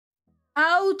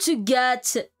How to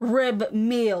get rib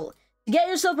meal. To get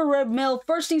yourself a rib meal,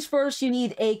 first things first, you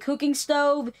need a cooking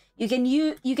stove. You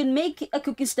can make a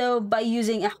cooking stove by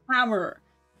using a hammer.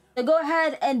 So go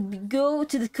ahead and go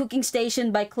to the cooking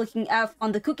station by clicking F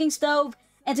on the cooking stove.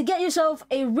 And to get yourself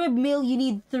a rib meal, you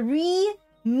need 3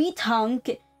 meat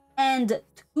hunk and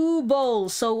 2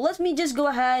 bowls. So let me just go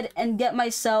ahead and get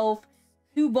myself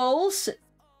 2 bowls.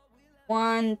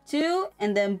 1, 2,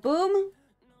 and then boom.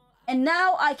 And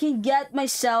now I can get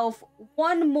myself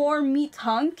 1 more meat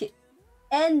hunk,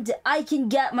 and I can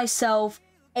get myself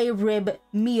a rib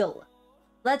meal.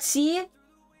 Let's see.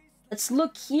 Let's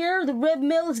look here. The rib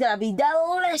meal is gonna be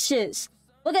delicious.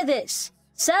 Look at this.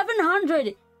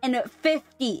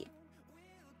 750.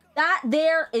 That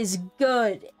there is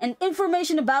good. And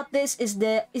information about this is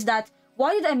that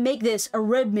why did I make this a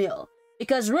rib meal?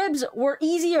 Because ribs were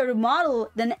easier to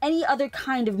model than any other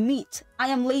kind of meat. I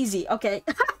am lazy. Okay.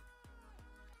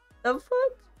 The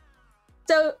fuck?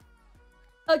 So,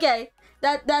 okay,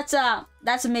 that's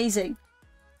amazing.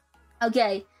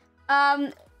 Okay,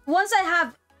 once I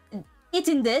have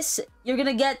eaten this, you're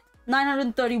gonna get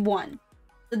 931.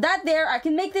 So that there, I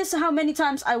can make this how many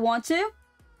times I want to.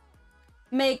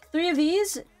 Make 3 of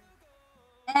these,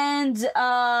 and 2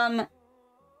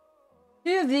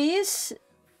 of these,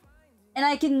 and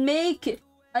I can make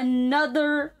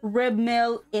another rib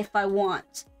meal if I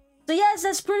want. So yes,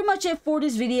 that's pretty much it for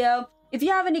this video. If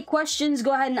you have any questions,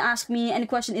 go ahead and ask me. Any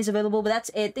question is available, but that's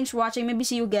it. Thanks for watching. Maybe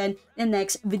see you again in the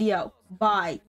next video. Bye.